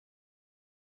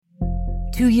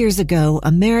2 years ago,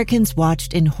 Americans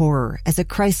watched in horror as a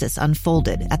crisis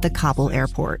unfolded at the Kabul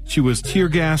airport. She was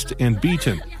tear-gassed and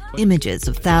beaten. Images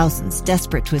of thousands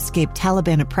desperate to escape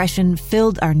Taliban oppression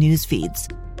filled our news feeds.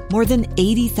 More than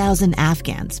 80,000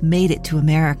 Afghans made it to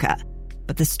America.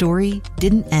 But the story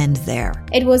didn't end there.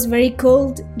 It was very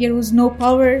cold. There was no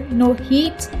power, no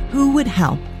heat. Who would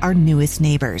help our newest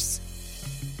neighbors?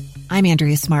 I'm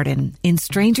Andrea Smartin. In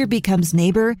Stranger Becomes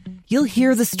Neighbor, you'll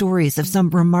hear the stories of some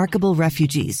remarkable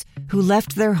refugees who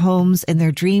left their homes and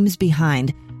their dreams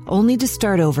behind, only to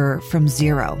start over from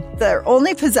zero. Their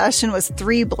only possession was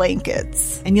 3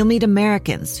 blankets. And you'll meet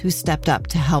Americans who stepped up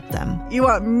to help them. You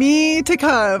want me to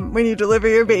come when you deliver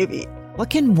your baby. What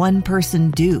can one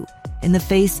person do in the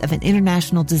face of an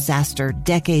international disaster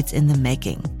decades in the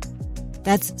making?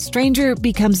 That's Stranger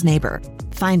Becomes Neighbor.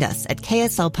 Find us at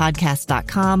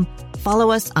kslpodcast.com.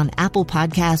 Follow us on Apple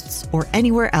Podcasts or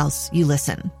anywhere else you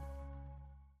listen.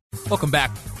 Welcome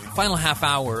back. Final half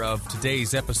hour of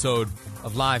today's episode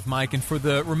of Live Mike. And for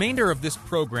the remainder of this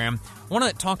program, I want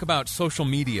to talk about social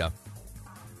media.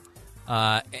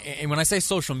 And when I say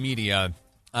social media,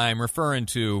 I'm referring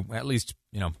to, at least,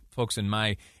 folks in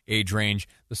my age range.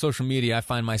 The social media I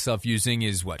find myself using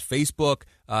is Facebook,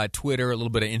 Twitter, a little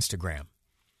bit of Instagram.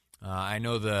 I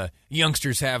know the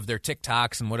youngsters have their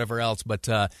TikToks and whatever else, but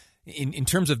in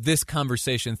terms of this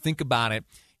conversation, think about it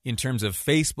in terms of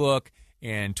Facebook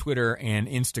and Twitter and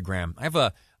Instagram. I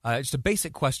have just a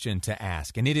basic question to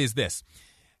ask, and it is this.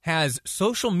 Has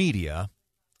social media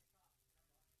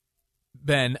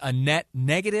been a net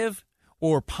negative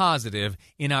or positive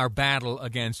in our battle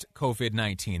against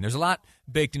COVID-19? There's a lot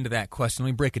baked into that question.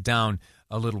 Let me break it down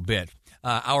a little bit.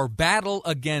 Our battle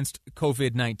against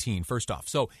COVID-19, first off.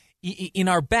 So in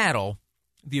our battle,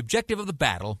 the objective of the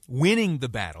battle, winning the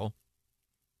battle,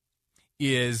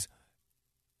 is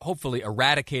hopefully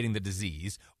eradicating the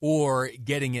disease or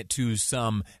getting it to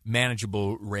some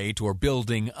manageable rate or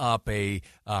building up a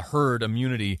herd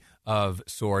immunity of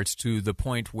sorts to the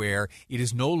point where it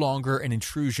is no longer an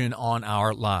intrusion on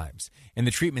our lives. And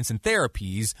the treatments and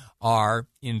therapies are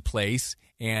in place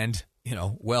and,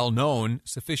 well known,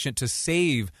 sufficient to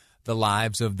save the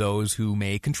lives of those who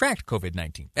may contract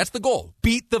COVID-19. That's the goal.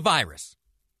 Beat the virus.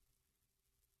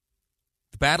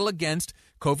 The battle against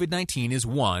COVID-19 is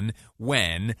won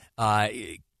when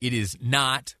it is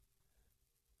not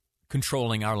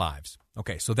controlling our lives.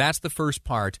 Okay, so that's the first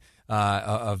part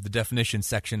of the definition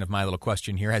section of my little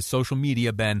question here. Has social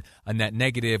media been a net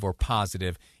negative or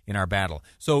positive in our battle?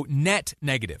 So net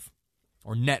negative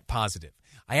or net positive.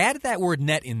 I added that word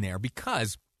net in there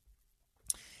because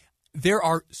there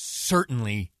are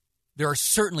certainly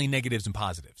negatives and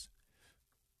positives.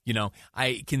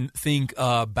 I can think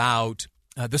about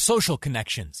the social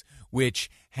connections which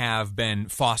have been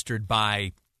fostered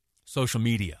by social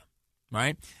media,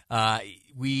 right?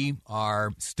 We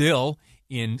are still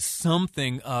in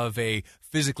something of a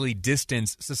physically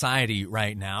distanced society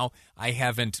right now. I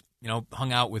haven't,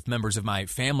 hung out with members of my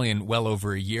family in well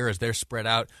over a year as they're spread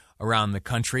out around the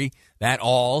country. That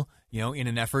all, in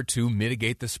an effort to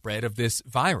mitigate the spread of this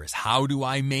virus. How do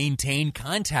I maintain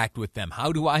contact with them?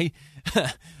 How do I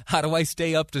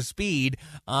stay up to speed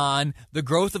on the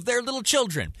growth of their little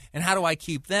children? And how do I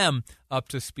keep them up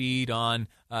to speed on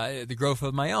the growth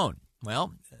of my own?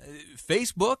 Well,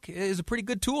 Facebook is a pretty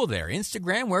good tool there.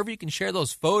 Instagram, wherever you can share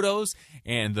those photos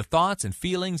and the thoughts and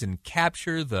feelings and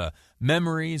capture the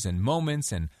memories and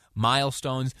moments and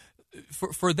milestones.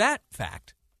 For that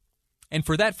fact, and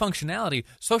for that functionality,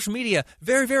 social media,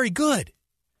 very, very good.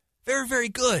 Very, very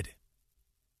good.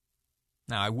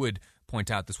 Now, I would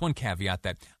point out this one caveat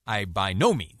that I by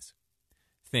no means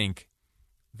think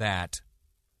that,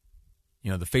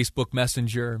 the Facebook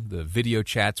Messenger, the video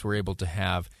chats we're able to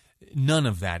have, none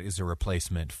of that is a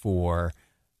replacement for,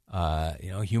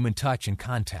 human touch and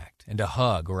contact and a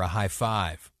hug or a high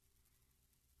five.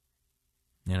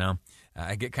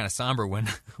 I get kind of somber when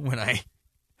I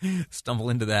stumble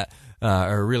into that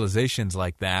or realizations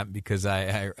like that because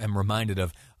I am reminded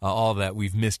of all that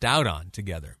we've missed out on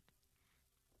together.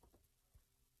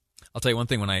 I'll tell you one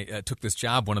thing. When I took this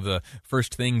job, one of the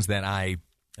first things that I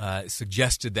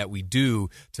suggested that we do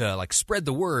to spread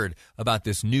the word about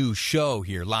this new show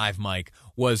here, Live Mike,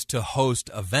 was to host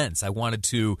events. I wanted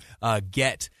to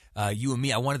get you and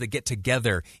me. I wanted to get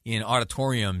together in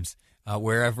auditoriums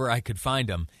wherever I could find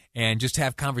them and just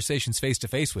have conversations face to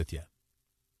face with you.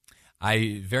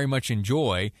 I very much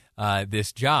enjoy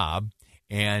this job,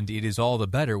 and it is all the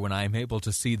better when I'm able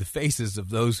to see the faces of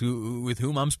those with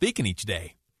whom I'm speaking each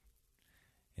day.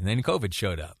 And then COVID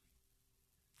showed up.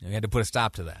 We had to put a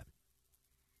stop to that.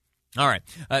 All right,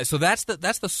 so that's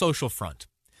the social front.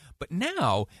 But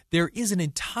now there is an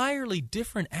entirely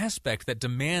different aspect that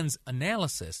demands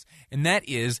analysis, and that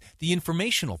is the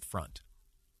informational front,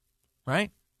 right?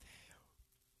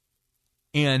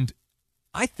 And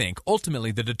I think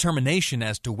ultimately the determination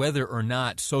as to whether or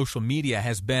not social media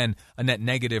has been a net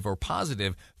negative or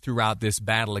positive throughout this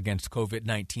battle against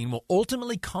COVID-19 will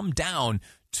ultimately come down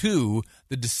to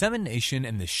the dissemination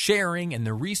and the sharing and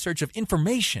the research of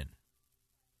information.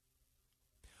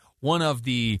 One of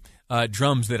the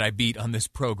drums that I beat on this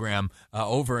program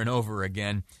over and over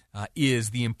again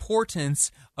is the importance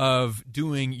of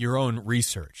doing your own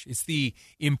research. It's the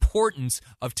importance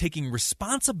of taking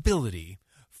responsibility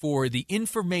for the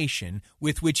information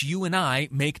with which you and I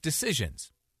make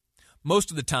decisions.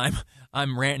 Most of the time,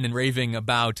 I'm ranting and raving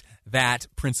about that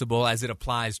principle as it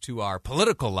applies to our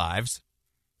political lives.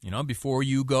 You know, before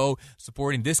you go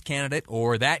supporting this candidate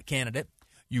or that candidate,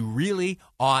 you really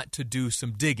ought to do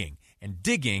some digging. And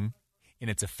digging, in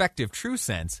its effective, true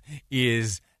sense,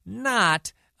 is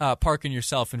not parking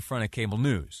yourself in front of cable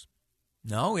news.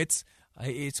 No, it's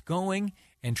going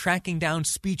and tracking down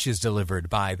speeches delivered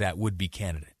by that would-be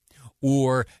candidate,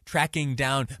 or tracking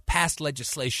down past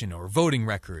legislation or voting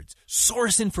records,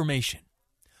 source information,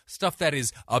 stuff that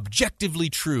is objectively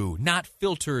true, not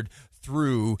filtered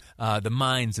through the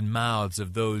minds and mouths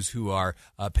of those who are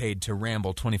paid to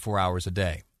ramble 24 hours a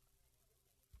day.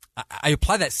 I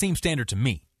apply that same standard to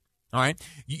me, all right?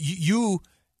 You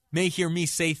may hear me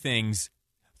say things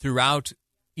throughout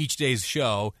each day's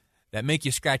show that make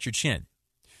you scratch your chin.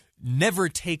 Never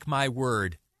take my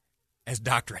word as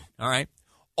doctrine, all right?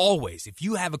 Always, if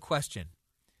you have a question,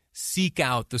 seek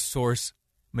out the source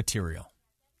material.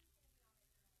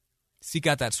 Seek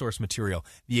out that source material.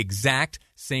 The exact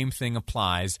same thing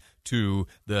applies to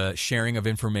the sharing of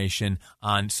information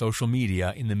on social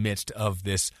media in the midst of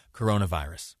this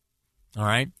coronavirus, all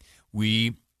right?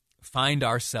 We find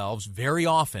ourselves very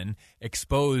often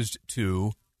exposed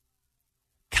to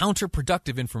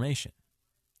counterproductive information.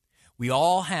 We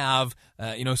all have,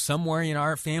 somewhere in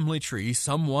our family tree,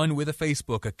 someone with a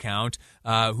Facebook account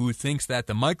who thinks that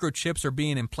the microchips are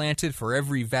being implanted for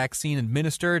every vaccine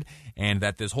administered, and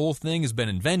that this whole thing has been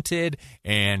invented,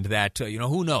 and that,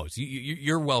 who knows?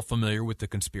 You're well familiar with the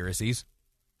conspiracies.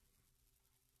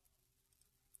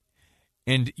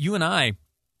 And you and I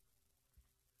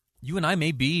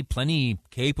may be plenty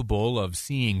capable of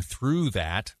seeing through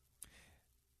that,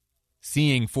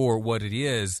 seeing for what it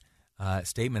is,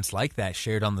 statements like that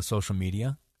shared on the social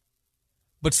media.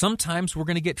 But sometimes we're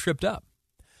going to get tripped up.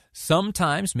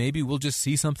 Sometimes maybe we'll just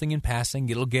see something in passing,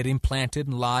 it'll get implanted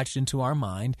and lodged into our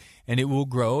mind, and it will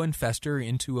grow and fester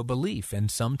into a belief. And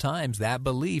sometimes that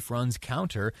belief runs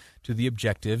counter to the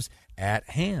objectives at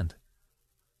hand.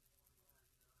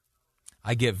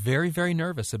 I get very, very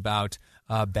nervous about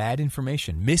bad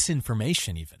information,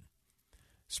 misinformation even,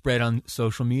 spread on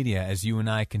social media as you and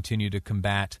I continue to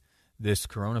combat this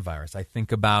coronavirus. I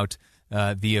think about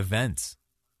the events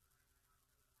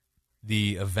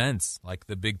like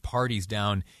the big parties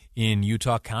down in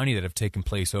Utah County that have taken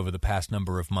place over the past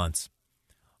number of months.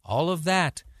 All of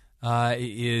that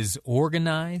is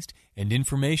organized, and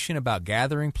information about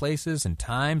gathering places and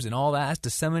times and all that is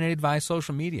disseminated via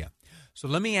social media. So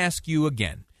let me ask you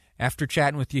again, after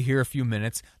chatting with you here a few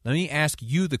minutes, let me ask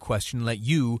you the question, let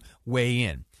you weigh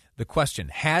in. The question,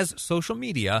 has social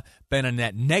media been a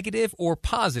net negative or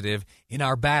positive in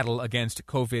our battle against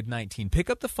COVID-19? Pick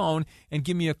up the phone and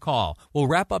give me a call. We'll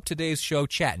wrap up today's show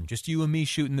chatting, just you and me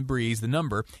shooting the breeze. The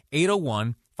number,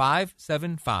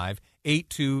 801-575-8255.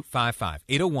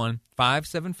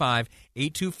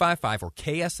 801-575-8255 or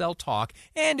KSL Talk.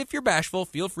 And if you're bashful,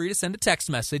 feel free to send a text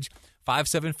message,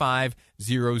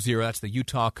 57500. That's the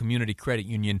Utah Community Credit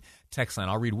Union text line.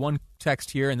 I'll read one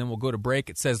text here and then we'll go to break.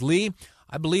 It says, Lee,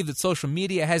 I believe that social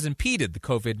media has impeded the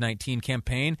COVID-19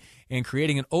 campaign in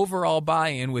creating an overall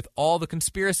buy-in with all the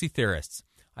conspiracy theorists.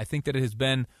 I think that it has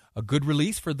been a good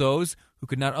release for those who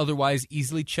could not otherwise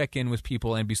easily check in with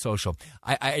people and be social.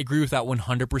 I agree with that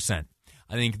 100%.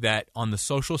 I think that on the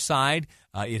social side,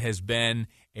 it has been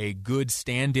a good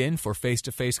stand-in for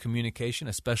face-to-face communication,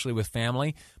 especially with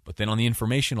family. But then on the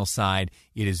informational side,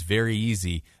 it is very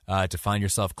easy to find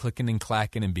yourself clicking and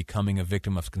clacking and becoming a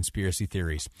victim of conspiracy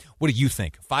theories. What do you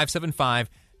think?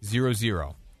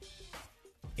 575-00.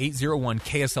 801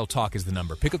 KSL Talk is the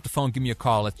number. Pick up the phone, give me a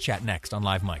call. Let's chat next on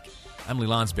Live Mike. I'm Lee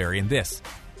Lonsberry, and this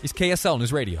is KSL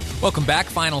News Radio. Welcome back.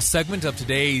 Final segment of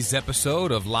today's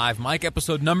episode of Live Mike,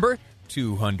 episode number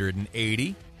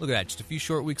 280. Look at that, just a few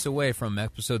short weeks away from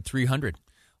episode 300.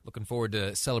 Looking forward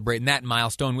to celebrating that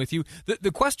milestone with you.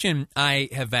 The question I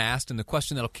have asked, and the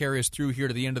question that'll carry us through here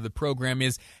to the end of the program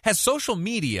is, has social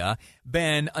media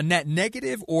been a net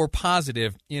negative or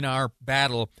positive in our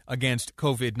battle against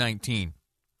COVID-19?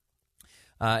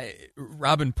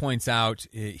 Robin points out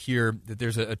here that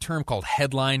there's a term called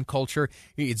headline culture.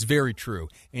 It's very true,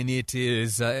 and it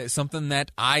is something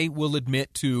that I will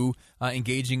admit to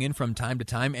engaging in from time to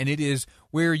time, and it is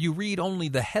where you read only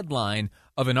the headline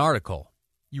of an article.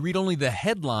 You read only the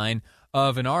headline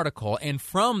of an article, and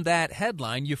from that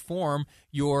headline, you form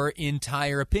your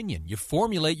entire opinion. You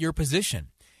formulate your position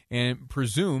and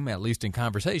presume, at least in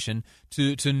conversation,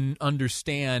 to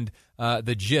understand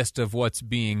the gist of what's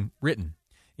being written.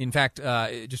 In fact,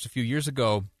 just a few years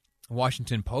ago,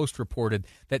 Washington Post reported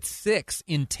that 6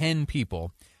 in 10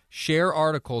 people share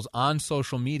articles on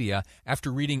social media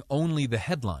after reading only the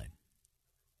headline.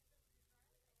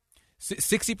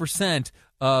 60%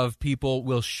 of people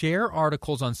will share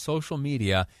articles on social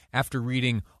media after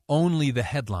reading only the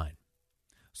headline.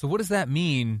 So what does that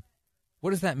mean? What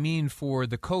does that mean for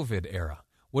the COVID era?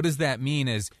 What does that mean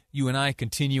as you and I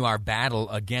continue our battle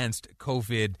against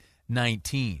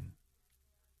COVID-19?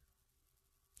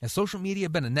 Has social media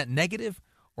been a net negative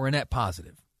or a net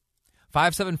positive?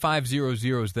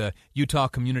 57500 is the Utah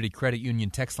Community Credit Union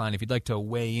text line if you'd like to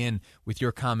weigh in with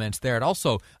your comments there. I'd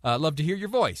also love to hear your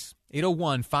voice.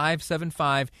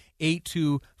 801-575-8255.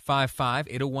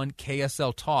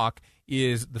 801-KSL Talk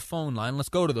is the phone line. Let's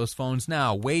go to those phones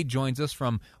now. Wade joins us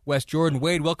from West Jordan.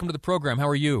 Wade, welcome to the program. How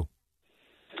are you?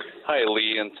 Hi,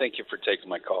 Lee, and thank you for taking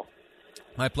my call.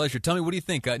 My pleasure. Tell me, what do you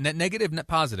think? Net negative, net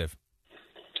positive?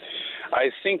 I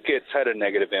think it's had a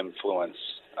negative influence.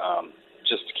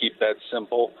 Just to keep that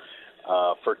simple,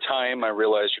 for time, I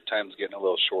realize your time's getting a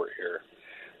little short here.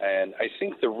 And I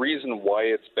think the reason why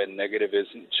it's been negative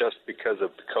isn't just because of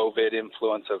the COVID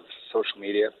influence of social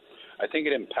media. I think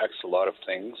it impacts a lot of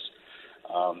things.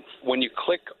 When you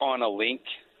click on a link,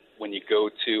 when you go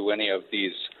to any of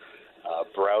these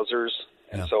browsers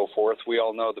and so forth, we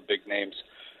all know the big names.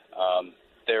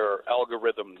 There are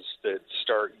algorithms that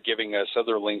start giving us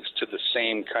other links to the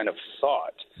same kind of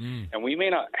thought. And we may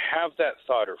not have that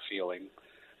thought or feeling,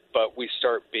 but we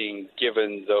start being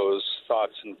given those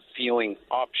thoughts and feeling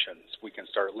options we can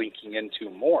start linking into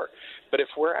more. But if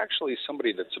we're actually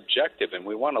somebody that's objective and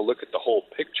we want to look at the whole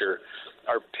picture,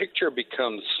 our picture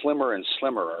becomes slimmer and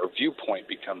slimmer. Our viewpoint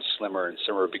becomes slimmer and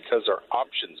slimmer because our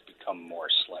options become more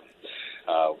slim.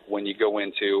 When you go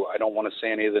into, I don't want to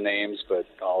say any of the names, but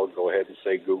I'll go ahead and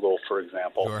say Google, for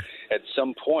example. Sure. At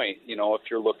some point, if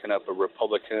you're looking up a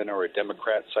Republican or a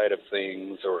Democrat side of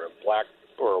things or a black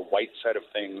or a white side of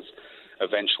things,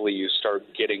 eventually you start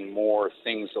getting more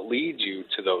things that lead you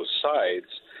to those sides.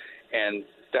 And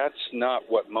that's not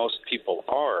what most people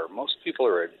are. Most people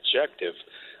are objective.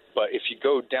 But if you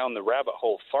go down the rabbit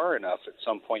hole far enough, at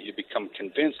some point you become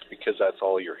convinced because that's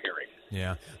all you're hearing.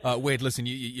 Yeah. Wade, listen,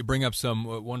 you bring up some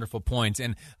wonderful points.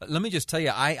 And let me just tell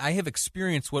you, I have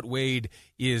experienced what Wade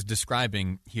is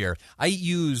describing here. I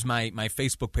use my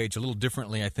Facebook page a little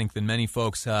differently, I think, than many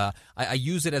folks. I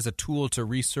use it as a tool to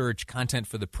research content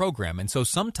for the program. And so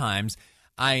sometimes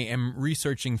I am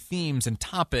researching themes and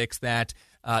topics that,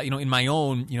 in my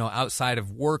own, outside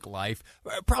of work life,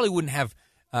 I probably wouldn't have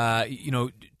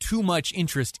too much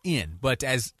interest in. But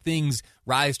as things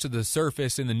rise to the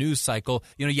surface in the news cycle,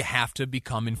 you have to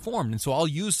become informed. And so I'll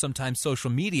use sometimes social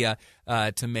media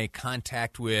to make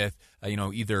contact with,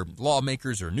 either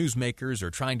lawmakers or newsmakers or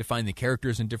trying to find the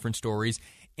characters in different stories.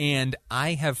 And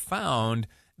I have found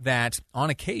that on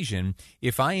occasion,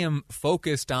 if I am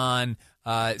focused on,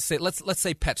 let's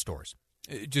say pet stores,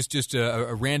 just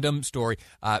a random story,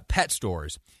 pet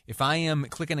stores. If I am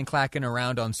clicking and clacking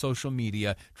around on social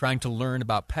media trying to learn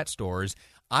about pet stores,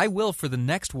 I will for the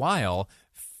next while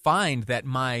find that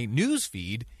my news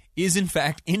feed is in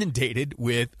fact inundated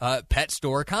with pet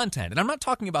store content. And I'm not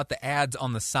talking about the ads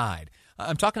on the side.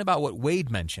 I'm talking about what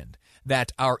Wade mentioned,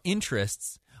 that our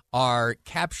interests are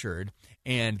captured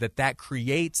and that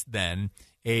creates then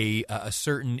a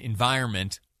certain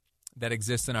environment that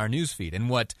exists in our news feed. And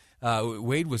what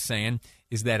Wade was saying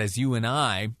is that as you and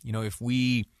I, if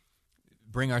we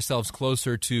bring ourselves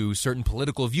closer to certain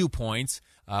political viewpoints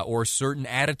or certain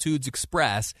attitudes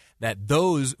expressed, that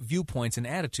those viewpoints and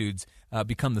attitudes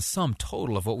become the sum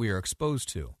total of what we are exposed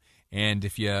to. And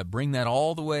if you bring that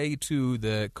all the way to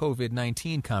the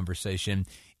COVID-19 conversation,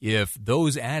 if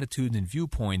those attitudes and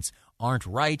viewpoints aren't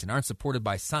right and aren't supported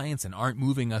by science and aren't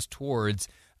moving us towards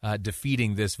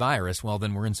defeating this virus, well,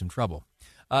 then we're in some trouble.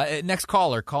 Next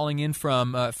caller calling in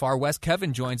from Far West,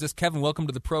 Kevin joins us. Kevin, welcome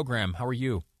to the program. How are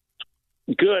you?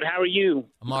 Good. How are you?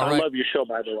 I'm all right. I love your show,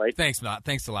 by the way. Thanks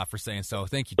a lot for saying so.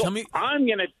 Thank you. Tell me. I'm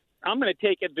gonna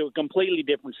take it to a completely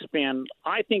different spin.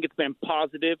 I think it's been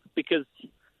positive because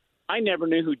I never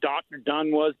knew who Dr.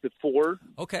 Dunn was before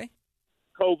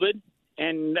COVID,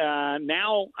 and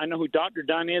now I know who Dr.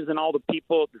 Dunn is, and all the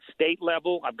people at the state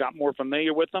level. I've got more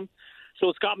familiar with them. So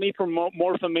it's got me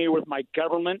more familiar with my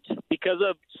government because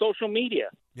of social media.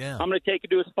 Yeah. I'm going to take it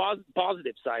to its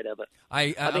positive side of it.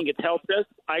 I think it's helped us.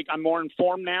 I'm more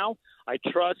informed now. I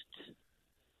trust.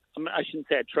 I shouldn't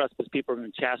say I trust because people are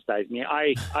going to chastise me.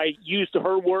 I used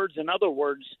her words and other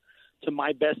words to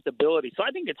my best ability. So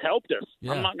I think it's helped us.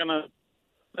 Yeah. I'm not going to.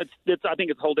 I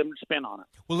think it's a whole different spin on it.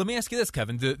 Well, let me ask you this,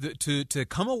 Kevin. To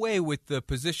come away with the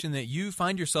position that you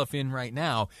find yourself in right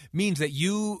now means that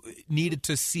you needed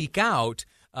to seek out,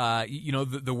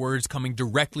 the words coming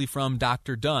directly from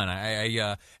Dr. Dunn.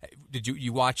 Did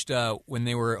you watched when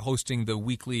they were hosting the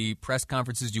weekly press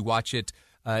conferences? Did you watch it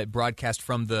broadcast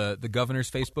from the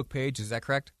governor's Facebook page? Is that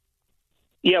correct?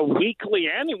 Yeah, weekly,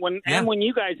 and when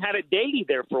you guys had it daily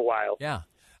there for a while. Yeah.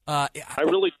 I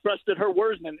really trusted her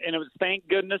words, and it was thank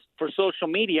goodness for social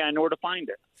media in order to find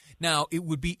it. Now, it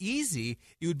would be easy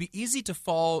to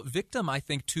fall victim, I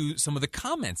think, to some of the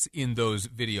comments in those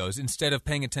videos instead of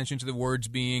paying attention to the words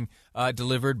being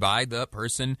delivered by the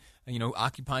person,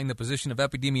 occupying the position of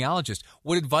epidemiologist.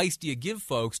 What advice do you give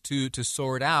folks to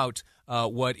sort out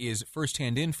what is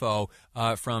firsthand info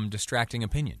from distracting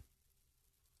opinion?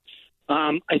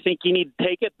 I think you need to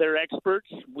take it. They're experts.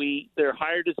 They're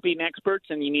hired as being experts,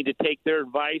 and you need to take their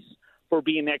advice for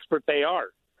being the expert they are.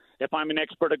 If I'm an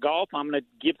expert at golf, I'm going to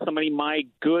give somebody my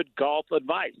good golf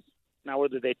advice. Now,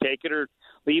 whether they take it or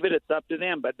leave it, it's up to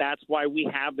them. But that's why we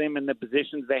have them in the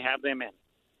positions they have them in.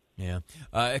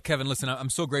 Yeah. Kevin, listen, I'm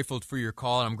so grateful for your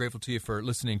call, and I'm grateful to you for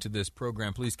listening to this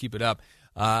program. Please keep it up.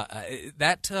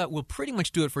 That will pretty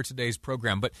much do it for today's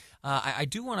program. But I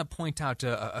do want to point out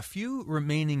a few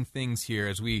remaining things here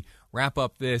as we wrap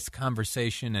up this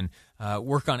conversation and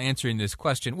work on answering this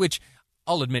question, which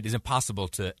I'll admit is impossible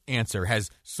to answer. Has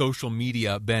social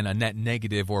media been a net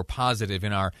negative or positive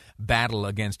in our battle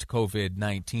against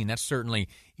COVID-19? That's certainly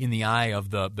in the eye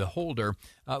of the beholder.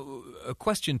 A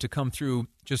question to come through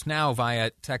just now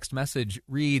via text message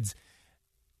reads,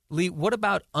 Lee, what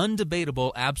about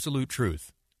undebatable absolute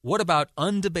truth? What about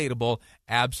undebatable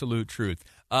absolute truth?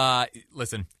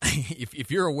 Listen,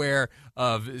 if you're aware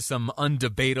of some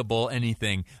undebatable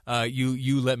anything,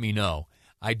 you let me know.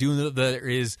 I do know that there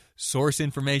is source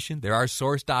information. There are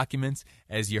source documents,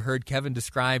 as you heard Kevin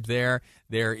describe there.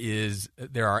 There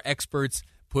are experts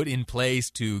put in place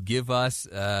to give us,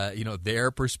 their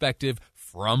perspective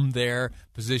from their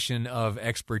position of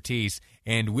expertise.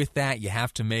 And with that, you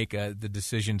have to make the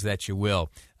decisions that you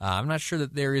will. I'm not sure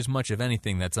that there is much of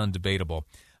anything that's undebatable.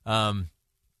 Another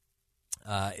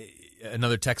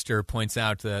texter points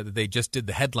out that they just did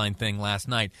the headline thing last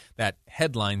night. That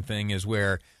headline thing is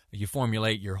where you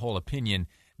formulate your whole opinion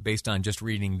based on just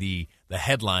reading the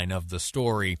headline of the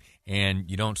story,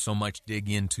 and you don't so much dig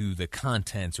into the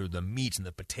contents or the meat and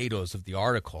the potatoes of the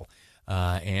article.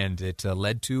 And it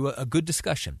led to a good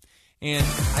discussion. And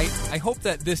I hope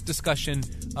that this discussion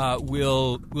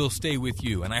will stay with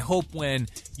you. And I hope when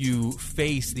you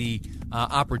face the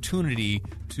opportunity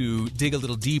to dig a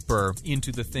little deeper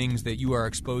into the things that you are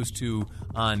exposed to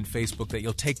on Facebook, that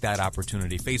you'll take that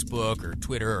opportunity, Facebook or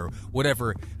Twitter or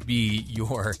whatever be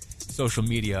your social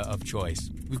media of choice.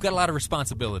 We've got a lot of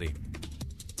responsibility.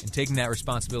 And taking that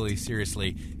responsibility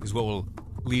seriously is what will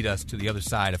lead us to the other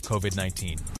side of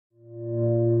COVID-19.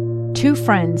 Two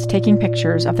friends taking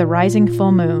pictures of the rising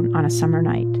full moon on a summer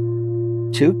night.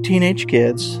 Two teenage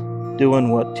kids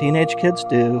doing what teenage kids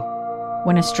do.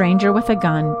 When a stranger with a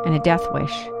gun and a death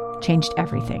wish changed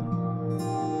everything.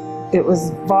 It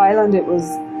was violent, it was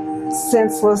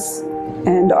senseless,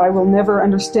 and I will never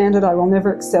understand it, I will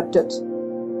never accept it.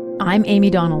 I'm Amy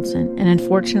Donaldson, and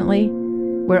unfortunately,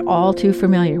 we're all too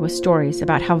familiar with stories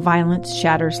about how violence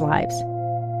shatters lives.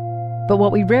 But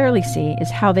what we rarely see is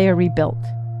how they are rebuilt.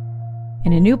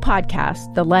 In a new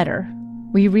podcast, The Letter,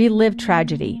 we relive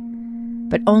tragedy,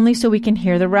 but only so we can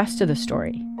hear the rest of the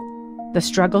story. The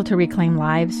struggle to reclaim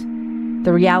lives,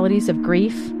 the realities of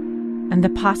grief, and the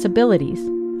possibilities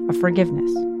of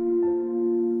forgiveness.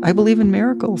 I believe in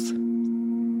miracles.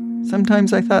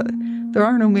 Sometimes I thought, there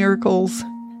are no miracles.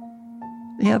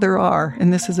 Yeah, there are,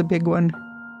 and this is a big one.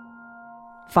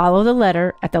 Follow The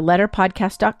Letter at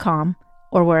theletterpodcast.com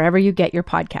or wherever you get your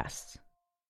podcasts.